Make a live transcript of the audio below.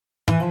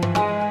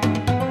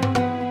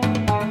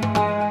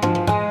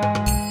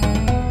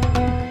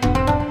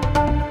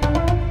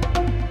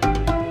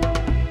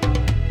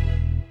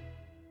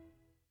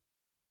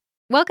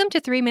Welcome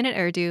to 3-Minute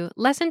Urdu,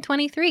 Lesson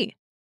 23,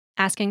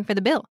 Asking for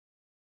the Bill.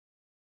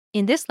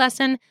 In this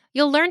lesson,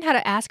 you'll learn how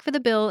to ask for the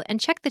bill and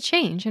check the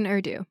change in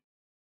Urdu.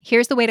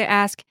 Here's the way to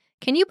ask,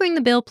 "Can you bring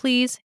the bill,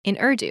 please?" in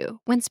Urdu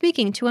when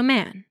speaking to a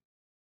man.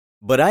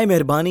 बराए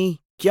मेहरबानी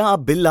क्या आप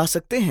bill ला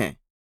सकते हैं?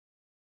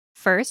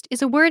 First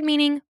is a word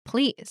meaning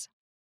please.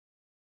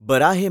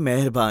 बराहे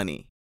मेहरबानी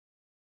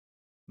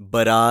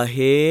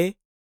बराहे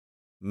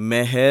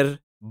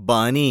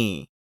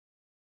मेहरबानी.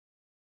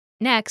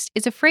 Next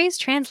is a phrase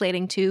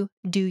translating to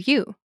do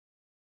you.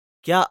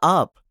 क्या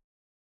आप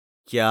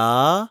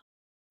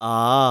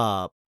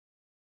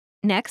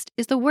Next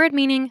is the word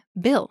meaning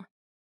bill.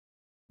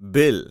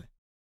 Bill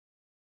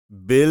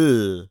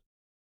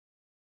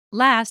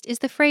Last is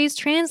the phrase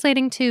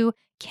translating to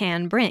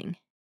can bring.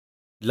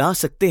 ला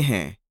सकते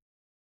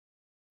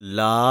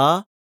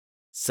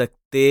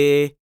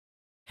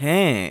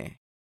हैं.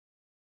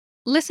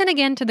 Listen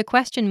again to the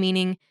question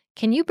meaning,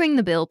 "Can you bring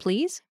the bill,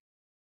 please?"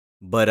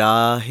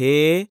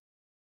 बराहे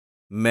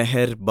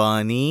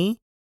मेहरबानी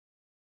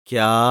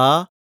क्या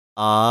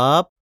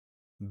आप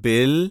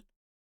bill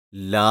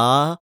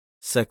ला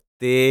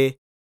सकते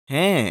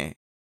हैं?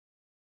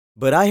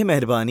 बराहे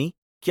मेहरबानी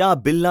क्या आप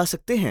बिल ला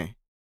सकते हैं?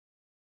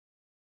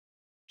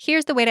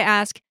 Here's the way to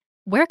ask,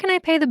 "Where can I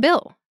pay the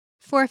bill?"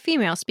 for a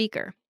female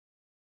speaker.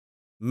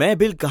 मैं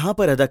बिल कहाँ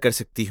पर अदा कर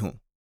सकती हूँ?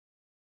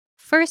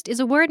 First is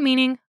a word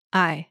meaning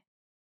I.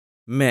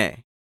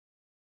 मैं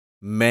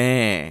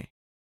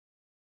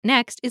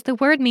Next is the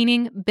word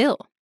meaning bill.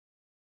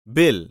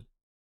 Bill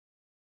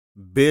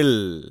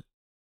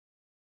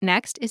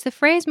Next is the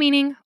phrase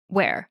meaning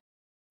where.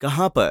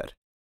 कहाँ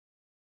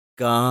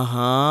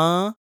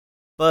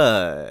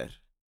पर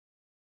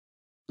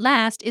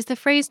Last is the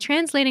phrase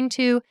translating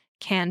to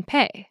can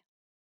pay.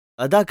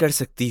 अदा कर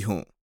सकती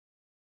हूँ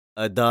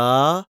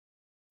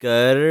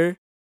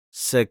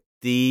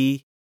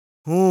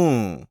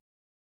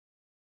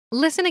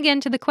Listen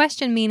again to the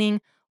question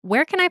meaning,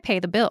 "Where can I pay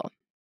the bill?"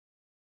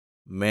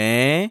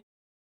 मैं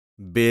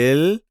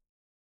bill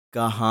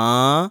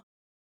कहाँ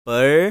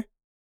पर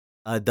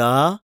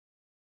अदा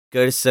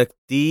कर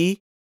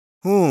सकती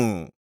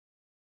हूँ?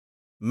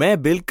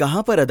 मैं बिल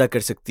कहाँ पर अदा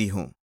कर सकती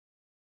हूँ?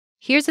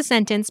 Here's a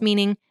sentence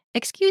meaning,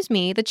 "Excuse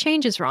me, the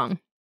change is wrong."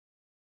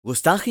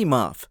 गुस्ताखी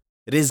माफ,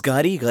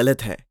 रेज़गारी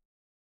गलत है.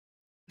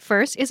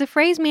 First is a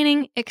phrase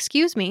meaning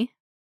excuse me.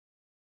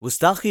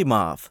 गुस्ताखी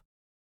माफ.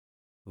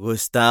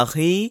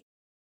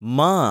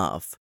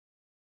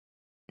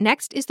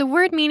 Next is the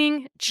word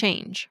meaning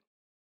change.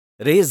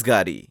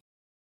 रेज़गारी.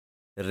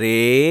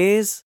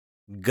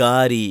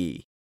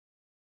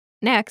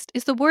 Next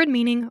is the word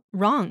meaning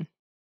wrong.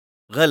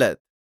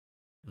 गलत.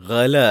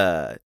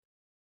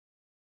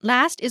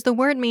 Last is the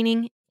word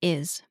meaning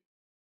is.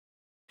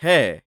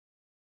 है.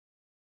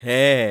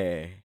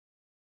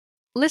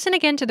 Listen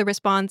again to the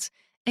response,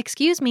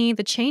 "Excuse me,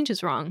 the change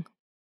is wrong."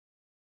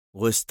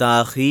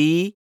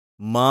 गुस्ताखी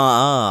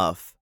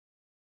माफ,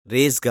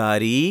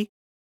 रेज़गारी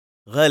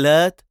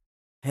गलत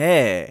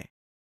है.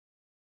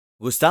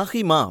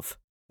 गुस्ताखी माफ,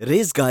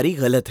 रेज़गारी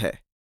गलत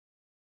है.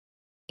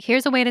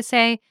 Here's a way to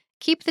say,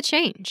 "Keep the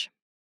change."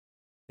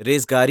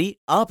 रेज़गारी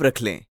आप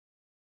रख लें.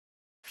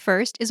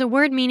 First is a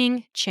word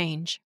meaning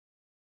change.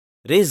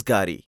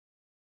 रेज़गारी.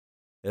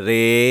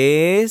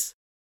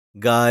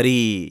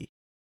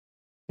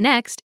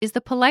 Next is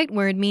the polite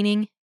word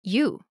meaning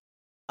you.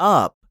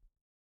 आप.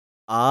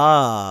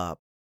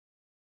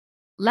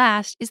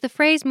 Last is the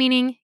phrase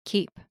meaning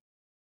keep.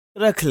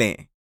 रख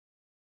लें.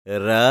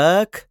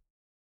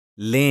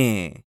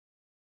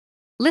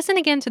 Listen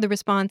again to the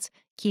response,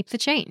 "Keep the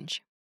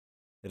change."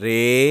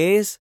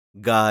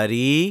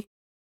 रेज़गारी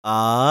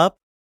आप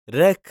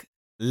रख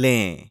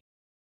लें.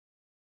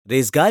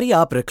 रेज़गारी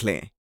आप रख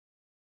लें.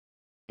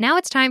 Now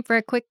it's time for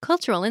a quick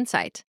cultural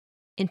insight.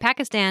 In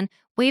Pakistan,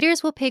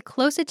 waiters will pay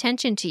close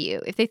attention to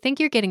you if they think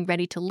you're getting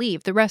ready to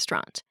leave the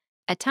restaurant.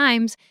 At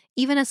times,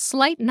 even a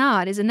slight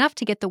nod is enough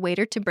to get the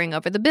waiter to bring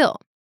over the bill.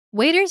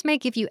 Waiters may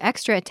give you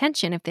extra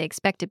attention if they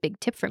expect a big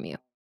tip from you.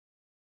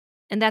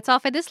 And that's all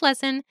for this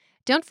lesson.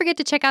 Don't forget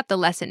to check out the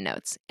lesson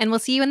notes, and we'll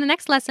see you in the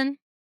next lesson.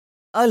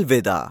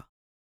 अलविदा.